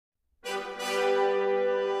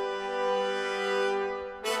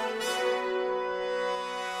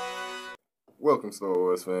Welcome, Star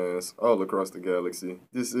Wars fans all across the galaxy.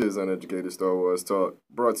 This is Uneducated Star Wars Talk,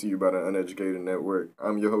 brought to you by the Uneducated Network.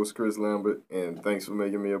 I'm your host, Chris Lambert, and thanks for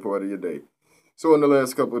making me a part of your day. So, in the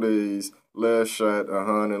last couple of days, Last Shot, a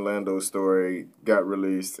Han and Lando story got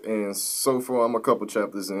released, and so far I'm a couple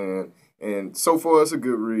chapters in, and so far it's a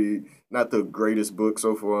good read. Not the greatest book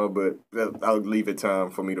so far, but I'll leave it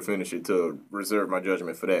time for me to finish it to reserve my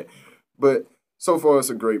judgment for that. But so far, it's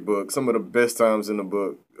a great book. Some of the best times in the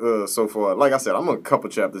book so far. Like I said, I'm a couple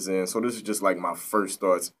chapters in, so this is just like my first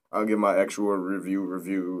thoughts. I'll give my actual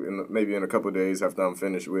review, in maybe in a couple days after I'm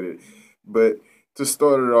finished with it. But to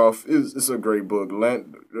start it off, it's a great book.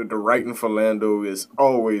 The writing for Lando is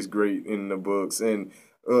always great in the books, and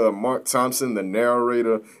Mark Thompson, the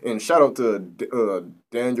narrator, and shout out to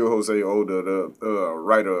Daniel Jose Older, the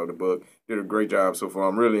writer of the book, did a great job so far.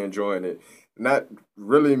 I'm really enjoying it. Not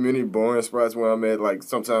really many boring spots where I'm at. Like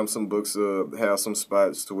sometimes some books have some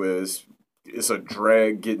spots to where it's a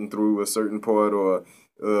drag getting through a certain part, or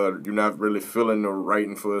you're not really feeling the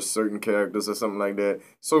writing for certain characters or something like that.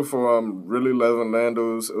 So far, I'm really loving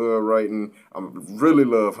Lando's writing. I really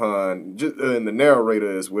love Han, and the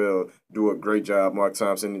narrator as well. Do a great job, Mark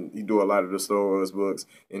Thompson. He do a lot of the Star Wars books,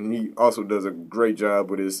 and he also does a great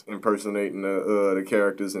job with his impersonating the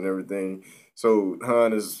characters and everything. So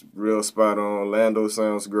Han is real spot on. Lando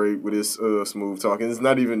sounds great with his smooth talking. It's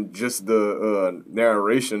not even just the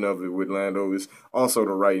narration of it with Lando. It's also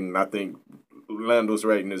the writing. I think Lando's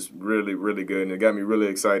writing is really, really good, and it got me really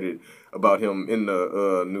excited about him in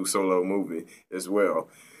the new Solo movie as well.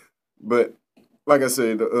 But like I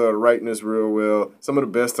said, the writing is real well. Some of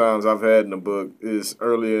the best times I've had in the book is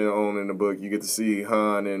earlier on in the book. You get to see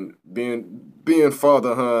Han and being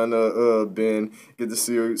Father Han, Ben, get to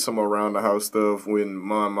see some around the house stuff when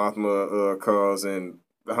Mon Mothma calls and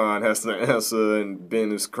Han has to answer and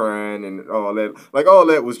Ben is crying and all that. Like all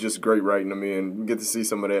that was just great writing to me, and we get to see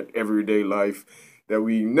some of that everyday life that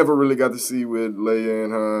we never really got to see with Leia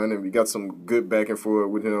and Han, and we got some good back and forth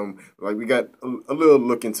with him. Like we got a little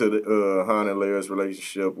look into the Han and Leia's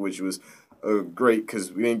relationship, which was great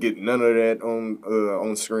because we didn't get none of that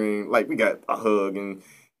on screen. Like we got a hug and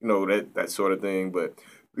that sort of thing, but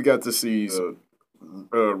we got to see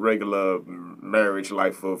regular marriage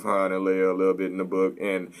life of Han and Leia a little bit in the book,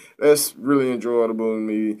 and that's really enjoyable to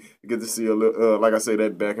me. You get to see a little, like I say,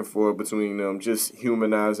 that back and forth between them, just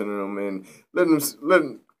humanizing them and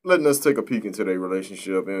letting us take a peek into their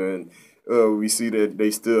relationship, and we see that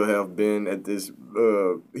they still have been at this.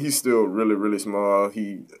 He's still really really small.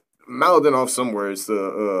 He mouthing off some words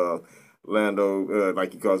to Lando,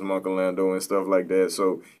 like he calls him Uncle Lando and stuff like that.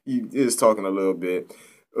 So he is talking a little bit.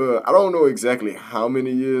 I don't know exactly how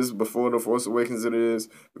many years before The Force Awakens it is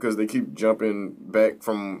because they keep jumping back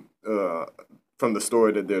from the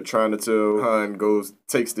story that they're trying to tell. Han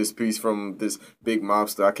takes this piece from this big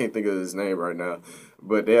mobster. I can't think of his name right now,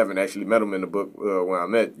 but they haven't actually met him in the book where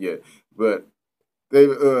I'm at yet. But they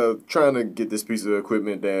trying to get this piece of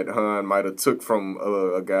equipment that Han might have took from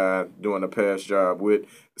a guy doing a past job with.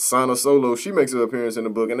 Sana Solo, she makes her appearance in the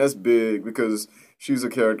book, and that's big because she's a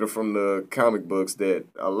character from the comic books that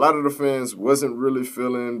a lot of the fans wasn't really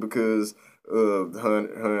feeling because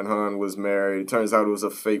her and Han was married. Turns out it was a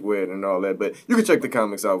fake wedding and all that, but you can check the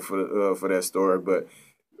comics out for that story. But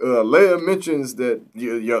Leia mentions that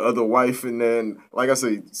your other wife, and then, like I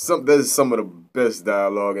say, that's some of the best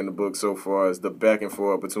dialogue in the book so far is the back and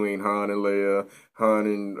forth between Han and Leia, Han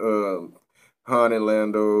and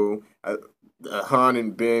Lando, Han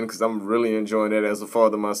and Ben, because I'm really enjoying that as a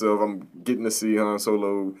father myself. I'm getting to see Han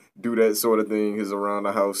Solo do that sort of thing, his around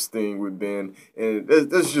the house thing with Ben, and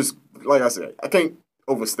that's just like I said, I can't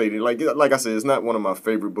overstate it. Like I said, it's not one of my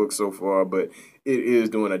favorite books so far, but it is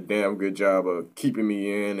doing a damn good job of keeping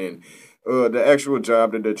me in, and the actual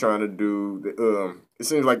job that they're trying to do. It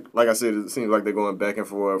seems like I said, it seems like they're going back and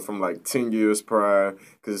forth from like 10 years prior,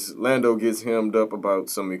 because Lando gets hemmed up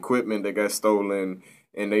about some equipment that got stolen,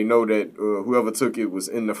 and they know that whoever took it was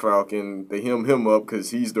in the Falcon. They hem him up because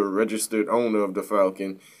he's the registered owner of the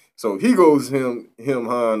Falcon, so he goes him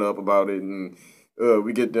Han up about it, and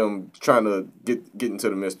we get them trying to get into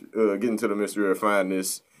the mystery of finding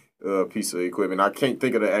this piece of equipment. I can't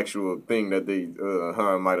think of the actual thing that they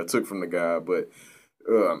Han might have took from the guy, but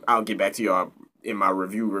I'll get back to y'all in my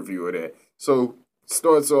review of that. So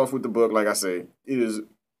starts off with the book. Like I say, it is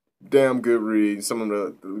damn good read.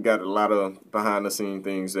 We got a lot of behind the scene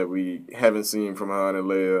things that we haven't seen from Han and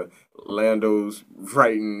Leia. Lando's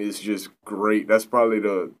writing is just great. That's probably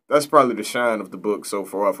the shine of the book so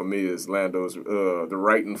far for me is Lando's the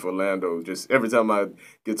writing for Lando. Just every time I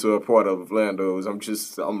get to a part of Lando's,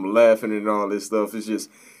 I'm laughing and all this stuff. It's just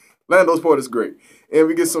Lando's part is great, and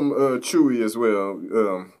we get some Chewie as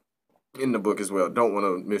well in the book as well. Don't want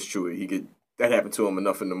to miss Chewie. That happened to him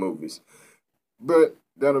enough in the movies. But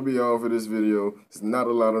that'll be all for this video. It's not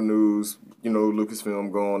a lot of news. You know,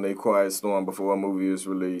 Lucasfilm going a quiet storm before a movie is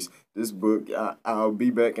released. This book, I'll be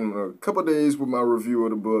back in a couple days with my review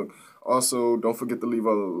of the book. Also, don't forget to leave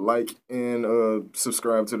a like and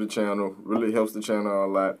subscribe to the channel. Really helps the channel a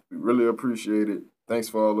lot. We really appreciate it. Thanks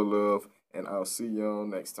for all the love, and I'll see y'all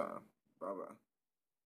next time. Bye-bye.